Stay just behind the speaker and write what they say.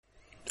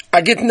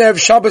Agitnev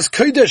Shabbos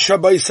Kodesh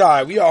Rabbi.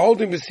 We are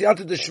holding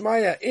B'siyata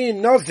D'Shmaya in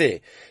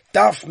Nozeh,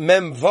 Daf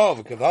Mem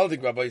Vav,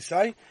 Gavaldik Rabbi,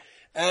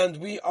 and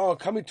we are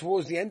coming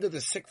towards the end of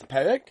the sixth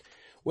parak.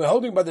 We're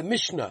holding by the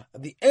Mishnah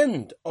at the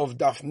end of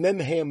Daf Mem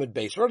Hamad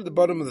Base. Right at the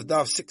bottom of the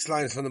Daf, 6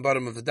 lines from the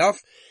bottom of the Daf,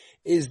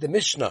 is the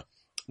Mishnah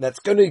that's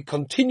going to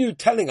continue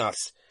telling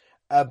us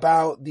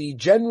about the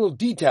general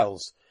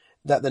details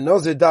that the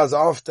Nozeh does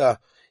after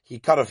he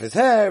cut off his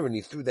hair and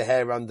he threw the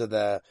hair under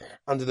the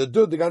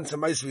dud, the ganze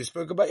Maisa we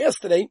spoke about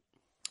yesterday.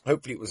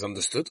 Hopefully it was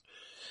understood.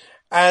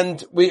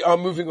 And we are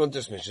moving on to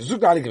this Mishnah.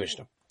 Zug the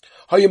Mishnah.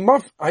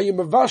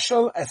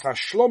 Hayimavashal es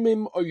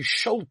hashlomim or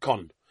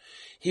sholkon.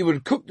 He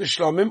would cook the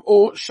shlomim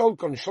or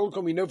sholkon.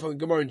 Sholkon, we know from the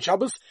Gemara in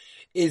Shabbos,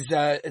 it's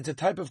a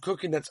type of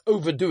cooking that's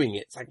overdoing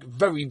it. It's like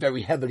very,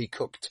 very heavily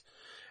cooked.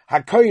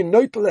 Hakoyin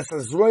noitel es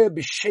hazroya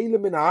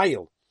b'shelim in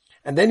ha'ayil.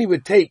 And then he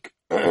would take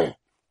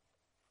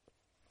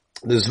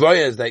the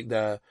zvoya is like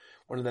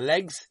one of the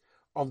legs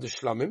of the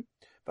shlamim.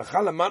 And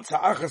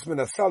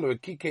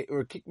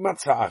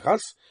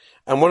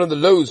one of the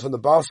loaves from the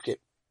basket.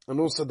 And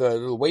also the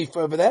little wafer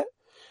over there.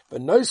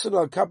 And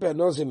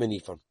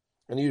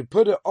he would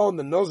put it on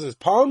the noz's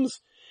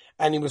palms.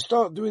 And he would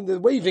start doing the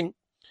waving.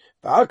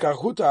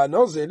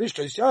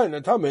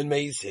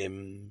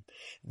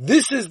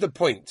 This is the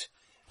point.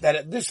 That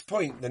at this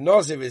point, the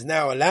nozir is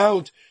now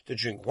allowed to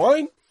drink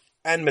wine.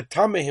 And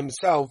metame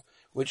himself,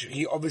 which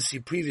he obviously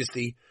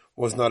previously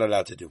was not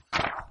allowed to do.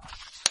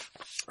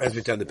 As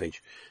we turn the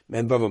page.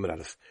 Reb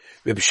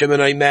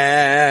Shimon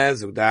Omer,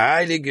 zog the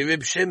heilige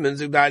Reb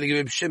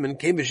Shimon,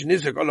 came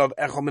v'shenizak olav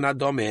echol min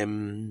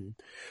adomim.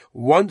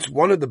 Once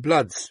one of the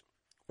bloods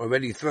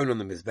already thrown on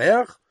the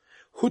mizbeach,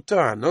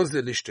 hutar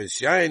hanozer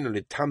lishtos yain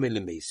u'litame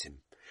lemeisim.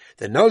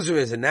 The nozer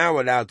is now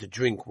allowed to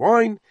drink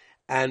wine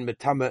and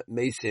metame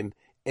meisim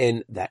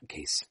in that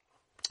case.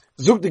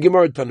 Zog the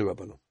Gemara Tanu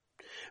Rabbanon.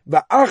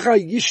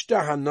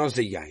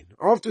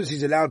 Afterwards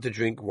he's allowed to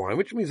drink wine,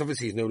 which means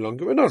obviously he's no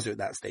longer a nozer at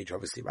that stage,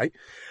 obviously, right?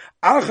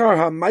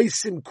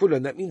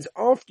 That means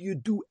after you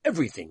do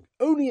everything,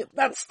 only at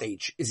that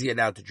stage is he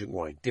allowed to drink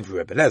wine.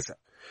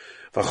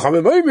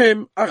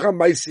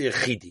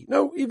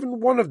 No,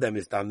 even one of them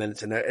is done, then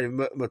it's a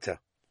mutter.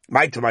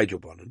 What's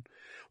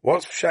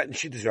pshat and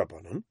shittas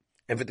rabbanon?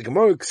 And for the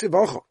Gemara,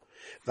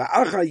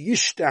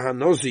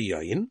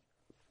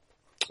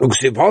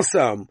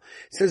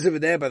 says over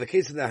there by the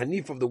case of the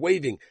hanif of the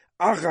waving,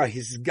 acha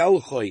his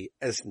galchoi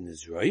es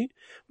nizroi,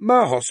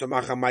 ma hosam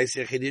acha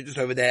ma'aseh chidi. Just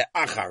over there,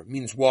 achar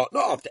means what?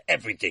 Not after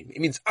everything.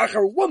 It means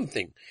achar one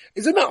thing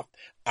is enough.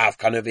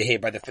 Afkan over here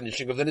by the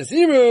finishing of the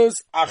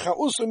nazirus, acha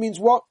also means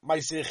what?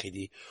 Ma'aseh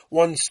chidi,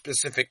 one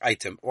specific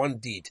item, one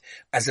deed,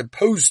 as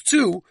opposed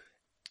to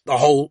the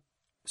whole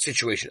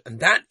situation. And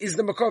that is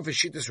the makor for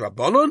shittas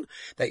rabbanon,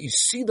 that you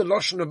see the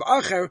lashon of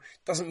acher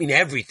doesn't mean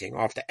everything,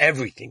 after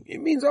everything.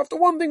 It means after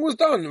one thing was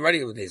done,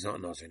 already there's not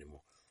enough anymore.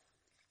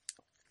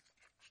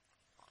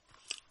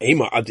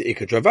 Ema ad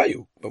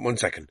ikadravayu. But 1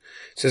 second.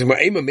 It says,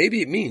 Ema,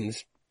 maybe it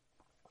means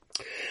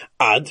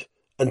ad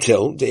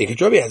until the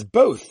ikadravayu has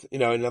both.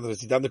 In other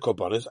words, he done the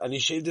korbanos and he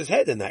shaved his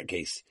head in that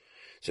case.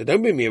 So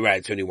don't bring me a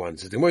right to anyone.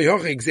 Says, there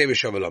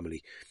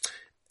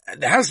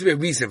has to be a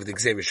reason for the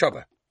gzera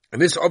shava.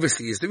 And this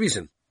obviously is the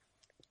reason.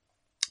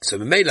 So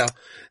Memela,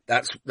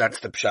 that's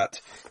the pshat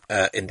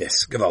in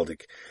this.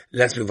 Gavaldik.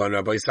 Let's move on,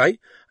 Rabbi Isai.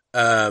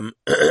 The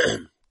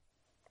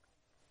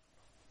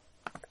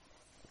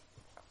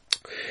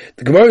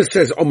Gemara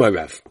says, Omar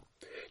Rav,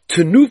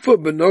 Tenufa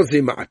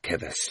b'nozi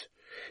ma'akeves.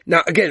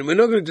 Now again, we're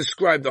not going to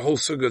describe the whole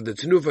sugya of the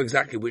tenufa,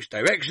 exactly which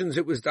directions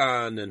it was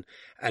done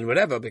and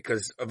whatever,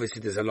 because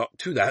obviously there's a lot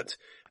to that.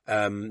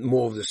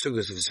 More of the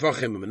sugyas of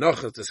Zvachim and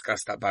Menachos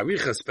discuss that by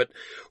Riches, but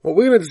what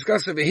we're going to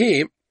discuss over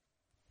here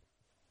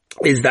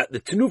is that the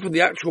tenufa,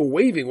 the actual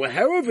waving, well,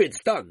 however it's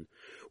done,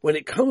 when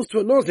it comes to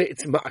a nozeh,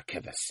 it's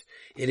ma'akeves.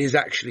 It's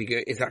actually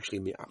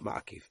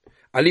ma'akiv.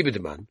 Ali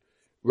b'deman.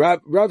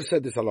 Rav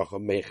said this halacha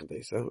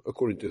meichdesa,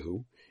 according to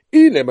who?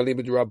 If it's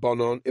according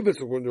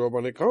to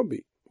Rabbanon, it can't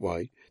be.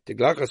 Why?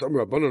 Because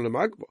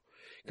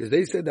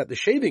they said that the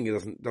shaving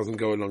doesn't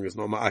go along as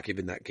not ma'akiv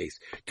in that case.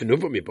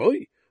 Tenufa mi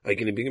boy. Are you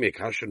going to bring me a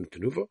kasha and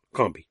tenufa?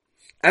 Can't be.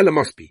 Ella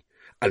must be.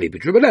 Ali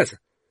b'drubeleza.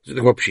 So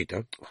the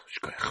pshita.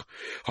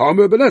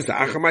 Ha'amur beleza.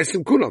 Acha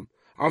ma'asim kulam.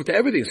 After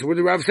everything. So what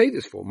did Rav say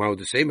this for? Ma'od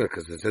the same,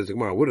 because it says,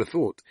 I would have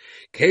thought.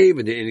 Cave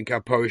in the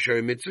kapara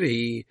shari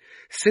mitzvah.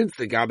 Since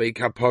the gabe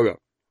kapara,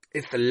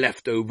 it's the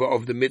leftover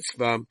of the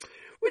mitzvah,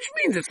 which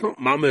means it's not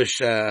mamash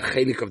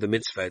chelik of the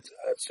mitzvah.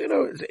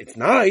 It's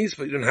nice,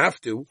 but you don't have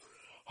to.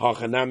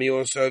 Hachanami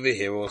also over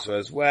here also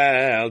as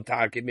well.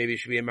 Ta'akiv maybe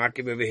should be a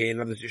ma'akiv over here. In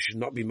others, it should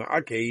not be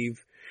ma'akiv.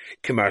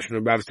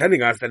 Kamashon Rav is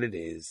telling us that it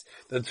is.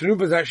 The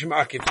tenufa is actually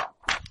ma'akiv.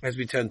 As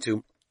we turn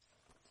to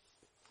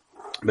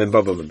Ben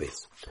Bava Ben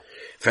Beis.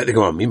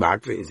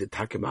 Is it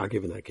ta'akiv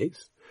ma'akiv in that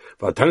case?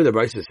 But Tanya the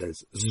Brisa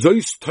says,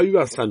 Zois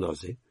Torah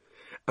Sanase,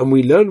 and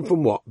we learn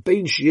from what?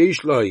 Bein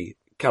sheyesh loi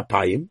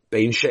kapayim,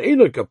 bein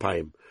she'eno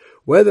kapayim.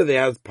 Whether they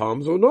have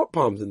palms or not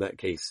palms in that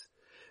case.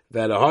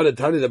 Ve'alahada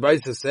Tani, the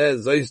Brisa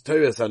says, Zois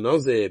Torah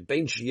Sanoze,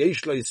 Ben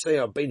Sheyesh Lo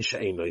Yisea, Ben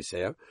She'ein Lo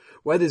Yisea,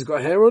 whether it's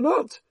got hair or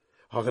not.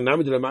 Does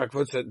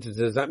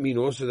that mean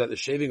also that the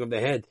shaving of the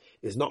head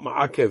is not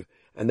ma'akev,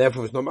 and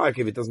therefore it's not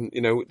ma'akev, it doesn't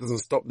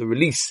stop the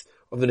release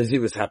of the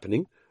nazirus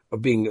happening,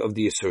 of the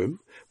Yisurim.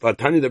 But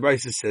Tani the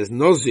Brisa says,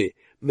 Nozi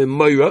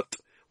Memoyot,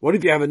 what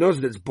if you have a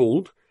nose that's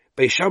bald?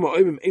 Beishama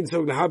Oimim Ein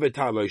Sog Lahabe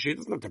Taloshi, it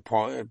doesn't have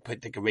to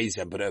take a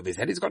razor and put it over his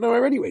head, he's got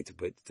nowhere anyway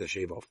to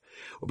shave off.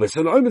 Or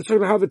Beisala Oimim Sog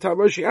Lahabe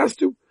Taloshi has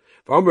to.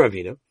 What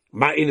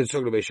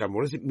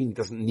does it mean it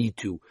doesn't need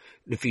to?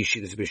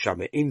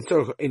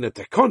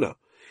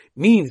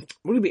 Means,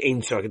 what do you mean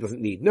Ein Sog, it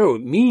doesn't need? No,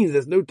 it means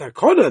there's no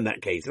takona in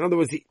that case. In other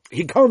words,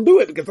 he can't do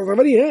it because he doesn't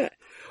have any hair.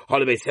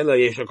 According to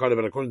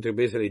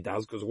Beisela he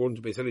does, because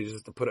according to Beisela he just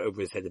has to put it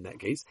over his head in that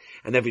case.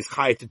 And therefore he's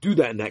high to do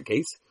that in that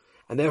case.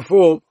 And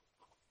therefore,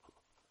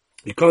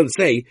 you can't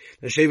say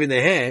that shaving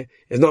the hair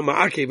is not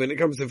ma'akev when it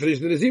comes to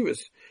finishing the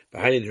nazirus.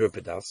 Behind the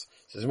Rupadas,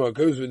 says what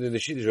goes within the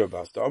Shidduch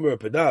Rupadas. The Omer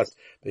Rupadas,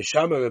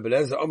 Beshama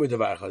Rebeleza, Omer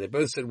Tavacha. They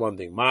both said one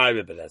thing. My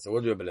Rebeleza.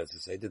 What did Rebeleza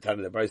say? The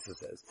Tana the Brisa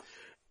says,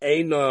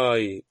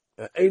 Einoi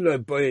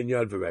boy in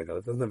yad v'regel.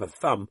 It doesn't have a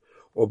thumb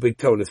or big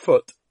toe on his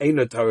foot.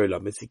 Einoi taro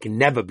lamis. He can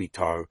never be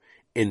tar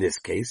in this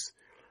case.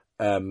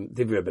 Div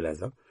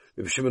Rebeleza.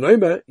 Reb Shimon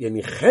Omer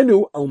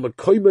Yenichenu al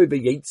Makoimo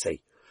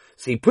v'Yetze.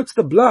 So he puts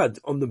the blood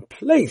on the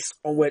place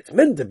on where it's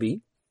meant to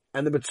be,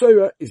 and the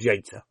Metzora is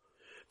Yetzer.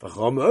 He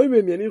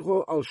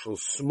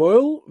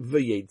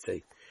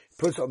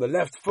puts it on the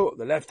left foot,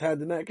 the left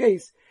hand in that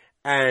case,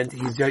 and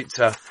he's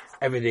Yetzer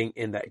everything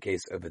in that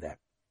case over there.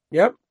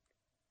 Yep.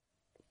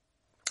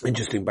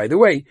 Interesting, by the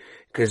way,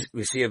 because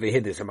we see over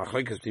here there's a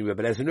machlokes between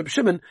Rebbe Eliezer and Rebbe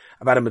Shimon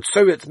about a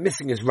Metzora that's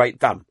missing his right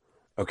thumb.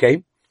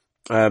 Okay?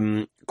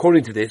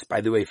 According to this,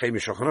 by the way,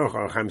 famous Shulchan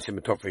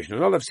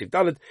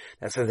Aruch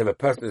that says if a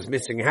person is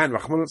missing a hand,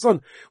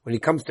 when he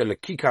comes to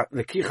lekichas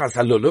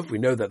halulav, we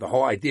know that the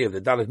whole idea of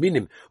the Dalet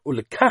minim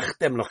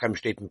ulekachtem lochem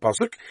steht in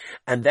pasuk,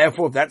 and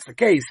therefore, if that's the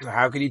case,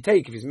 how can he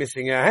take if he's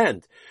missing a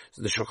hand?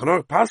 So the Shulchan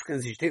Aruch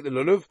paskins he should take the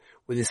lulav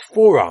with his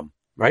forearm.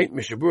 Right?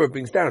 Mishabura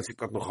brings down, says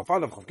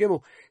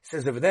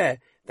over there,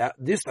 that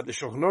the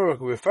Shulchan Aruch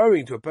are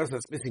referring to a person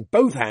that's missing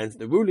both hands.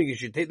 The ruling is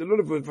you should take the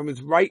lulav from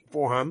his right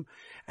forearm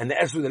and the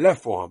es with the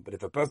left forearm. But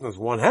if a person has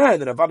one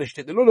hand, then Avada should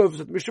take the lulav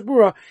at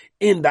Mishabura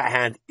in that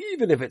hand,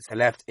 even if it's the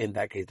left, in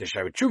that case. The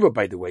Shari Tshuva,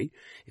 by the way,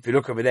 if you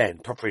look over there in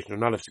Top Reish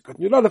Nunalef Sikot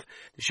Nunalef,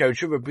 the Shari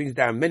Tshuva brings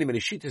down many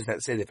shitas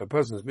that say that if a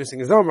person is missing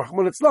his arm,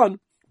 Rahman Etzlan,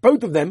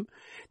 both of them,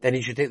 then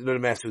he should take the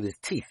lulav es with his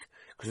teeth.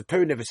 Because the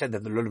Torah never said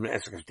that the lulav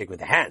es can take with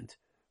the hand.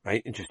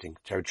 Right? Interesting.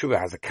 Shari Tshuva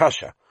has a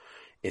kasha.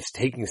 If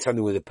taking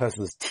something with a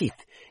person's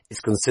teeth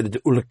is considered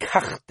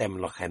ulekachtem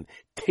lochem,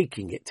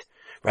 taking it.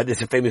 Right?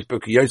 There's a famous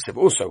Birkei Yosef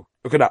also.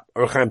 Look it up.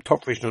 Orchaim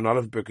Top Reish Nun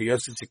Aleph Birkei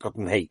Yosef Sikot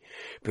Hey.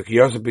 Birkei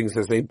Yosef brings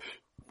the same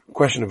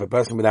question of a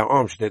person without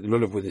arms should take the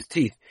lulav with his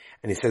teeth.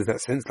 And he says that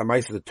since the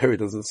Maisa of the Torah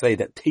doesn't say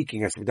that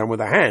taking has to be done with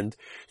a hand,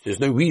 so there's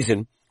no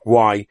reason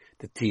why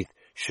the teeth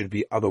should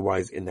be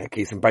otherwise in that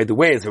case. And by the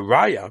way, as a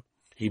raya,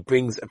 he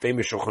brings a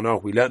famous Shulchan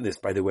Aruch. We learned this,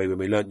 by the way, when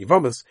we learned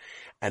Yevamos,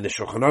 and the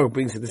Shulchan Aruch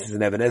brings it. This is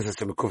an Even Ezer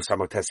Semekuf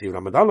Samakhtesi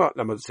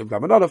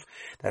Lamadalov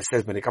that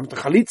says when it comes to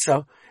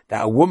Chalitza,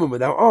 that a woman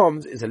without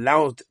arms is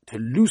allowed to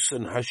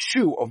loosen her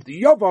shoe of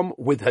the Yavam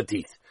with her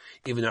teeth,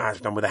 even though it has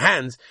to be done with the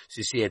hands. So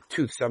you see, a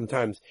tooth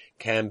sometimes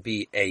can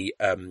be a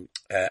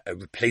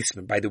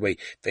replacement. By the way,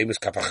 famous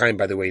Kaf HaChaim,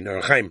 by the way, in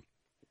Orach Chaim.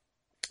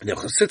 And the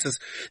Chassidus,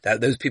 that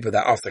those people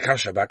that ask the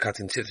kasha about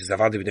cutting tzitzis,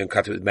 avadi, we don't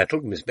cut it with metal,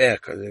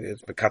 misbeach,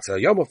 it's bekatza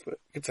yomov,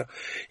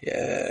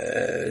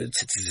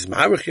 tzitzis is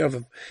ma'arich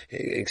yomov,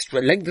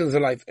 lengthens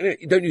the life. Anyway,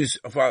 you don't use,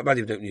 avadi,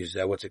 we don't use,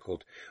 what's it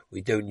called? We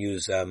don't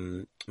use,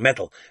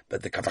 metal.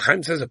 But the Kaf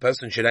HaChaim says a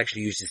person should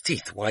actually use his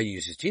teeth. Why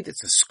use his teeth?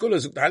 It's a skull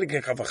of the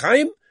Kaf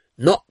HaChaim,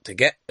 not to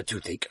get a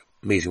toothache.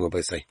 Amazing what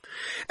both say.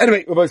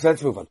 Anyway,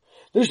 let's move on.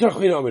 There's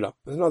another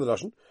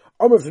Lashon.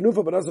 Omer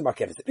Tenufa B'Nazir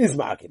Ma'akev. It is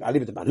Ma'akev. I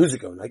leave it to man. Who's it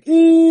going? Like,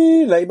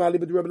 Leima, I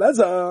leave it to Rebbe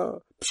Eliezer.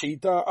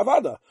 Pshita,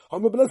 Avada.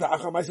 Omer Rebbe Eliezer,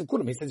 Acham Ma'asim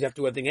Kulam. He says you have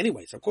to do a thing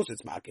anyway. So of course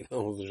it's Ma'akev.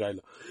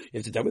 You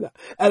have to tell me that.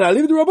 And I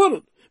leave it to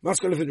Rabbanon.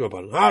 Maskal leave it to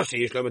Rabbanon.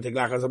 Sheyesh Lo Metek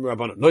Lachas Am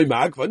Rabbanon. No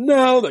Ma'akev.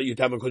 Now that you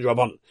tell me because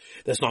Rabbanon.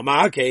 That's not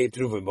Ma'akev.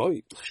 Tenufa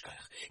Boy.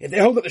 If they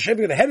hold that the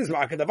shaving of the head is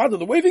Ma'akev, Avada,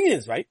 the waving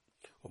is, right?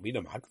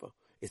 Omina Ma'akev.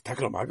 It's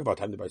Takla Ma'akev. By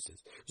the time the Bible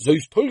says.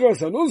 Zois Torah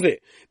Sanoze.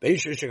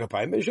 Beish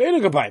Shekapayim. Beish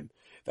Einakapayim.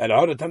 And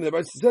all the time the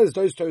Bible says,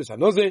 "Those Torahs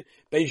Hanoze,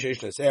 Ben Sheish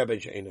Leser, Ben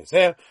She'ein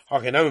Leser."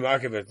 Hakinam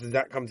Ma'akev. Does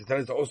that come to tell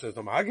us that also it's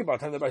not Ma'akev? By the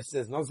time the Bible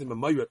says Noze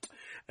Mamayut,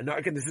 and now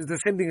again, this is the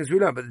same thing as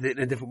Rula, but in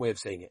a different way of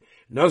saying it.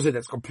 Noze,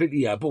 that's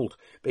completely bald.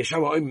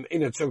 Beishama Oim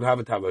in a Tzog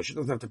Havatava. She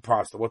doesn't have to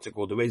pass the what's it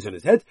called, the raise on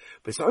his head.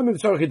 But so Oim in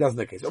Tzog he doesn't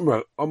the case.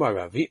 Omar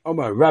Rabbi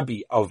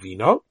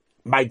Alvino.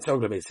 My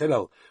tzorich Beis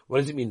Hillel. What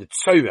does it mean? The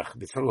tzorich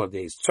Beis Hillel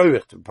is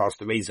tzorich to pass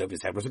the razor of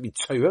his head. What does it mean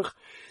tzorich?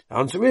 The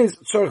answer is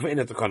tzorich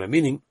ve'inat takana,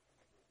 meaning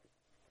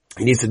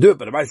he needs to do it,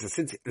 but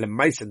since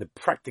the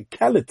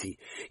practicality,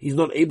 he's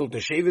not able to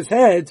shave his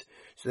head,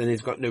 so then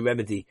he's got no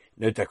remedy,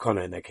 no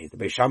takana in that case. The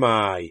Beis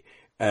Shammai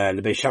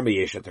Lebei Shammai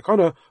Yesh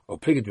Takana, or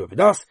Pligid Rav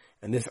Padas,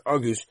 and this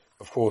argues,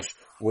 of course,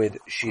 with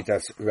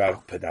Shitas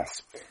Rav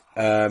Padas.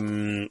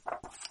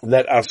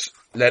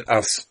 Let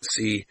us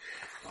see.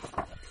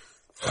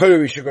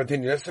 We should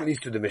continue. Let's at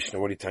least do the Mishnah.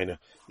 What do you taina?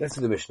 Let's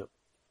do the Mishnah.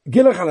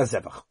 Gilach ala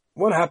zevach.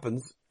 What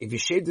happens if you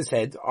shaved his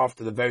head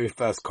after the very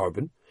first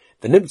carbon?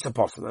 The nimtza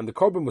pasul, and the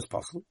carbon was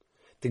pasul.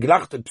 The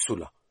gilachta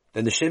psula.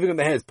 Then the shaving of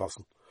the hair is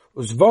pasul.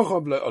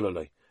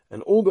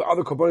 And all the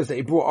other carbonas that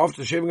he brought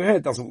after the shaving of the hair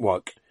doesn't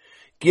work.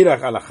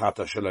 Gilach ala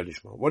chata shalai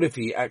lishma. What if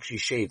he actually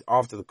shaved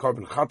after the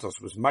carbon chatos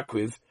was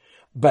makriv,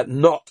 but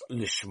not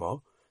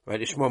lishma? Right,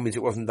 lishma means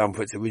it wasn't done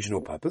for its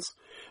original purpose.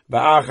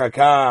 But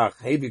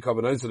heavy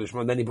carbonos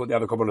lishma, and then he put the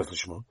other carbonos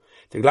lishma.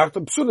 The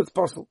gilachta psula, it's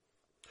pasul.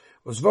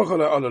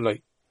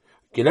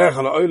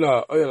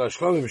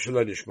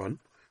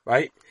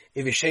 Right?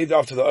 If he shaved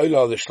after the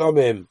oila, the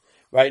shlomim,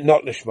 right,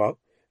 not lishma,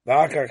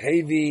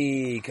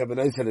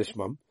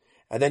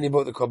 and then he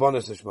bought the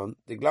korbanos lishman,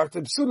 the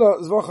glachta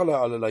psula zvochala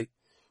alalei.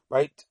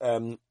 Right?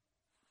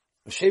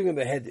 Shaving of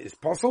the head is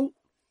possible,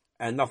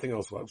 and nothing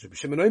else works.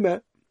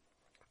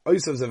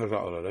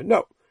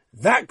 No.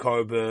 That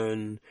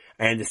carbon,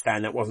 I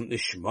understand that wasn't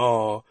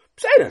lishma.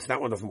 That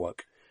one doesn't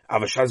work. The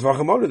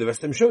rest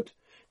of them should.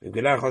 But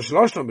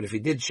if he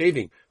did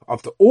shaving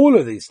after all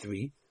of these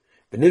three,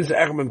 and one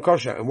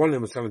of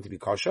them was coming to be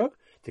kosher,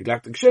 then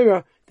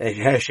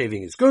hair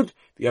shaving is good.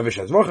 Now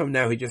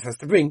he just has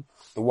to bring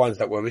the ones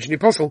that were originally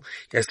possible.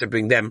 He has to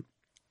bring them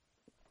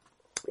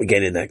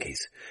again in that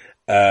case.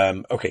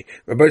 Okay,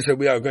 Rabbi, so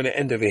we are going to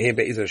end over here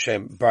Be'ez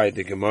Hashem by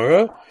the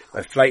Gemara.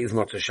 My flight is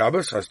Motzei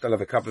Shabbos, so I still have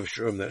a couple of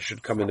shurim that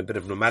should come in a bit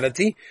of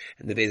normality.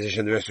 And the Be'ez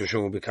Hashem, the rest of the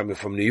shurim will be coming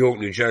from New York,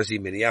 New Jersey,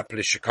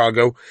 Minneapolis,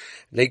 Chicago,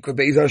 Lakewood,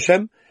 Be'ez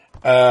Hashem.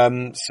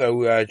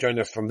 So join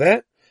us from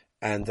there.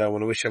 And I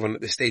want to wish everyone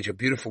at this stage a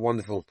beautiful,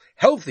 wonderful,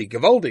 healthy,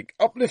 gewaldig,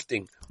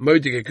 uplifting,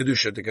 modige,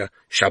 kedusha,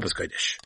 Shabbos Kodesh.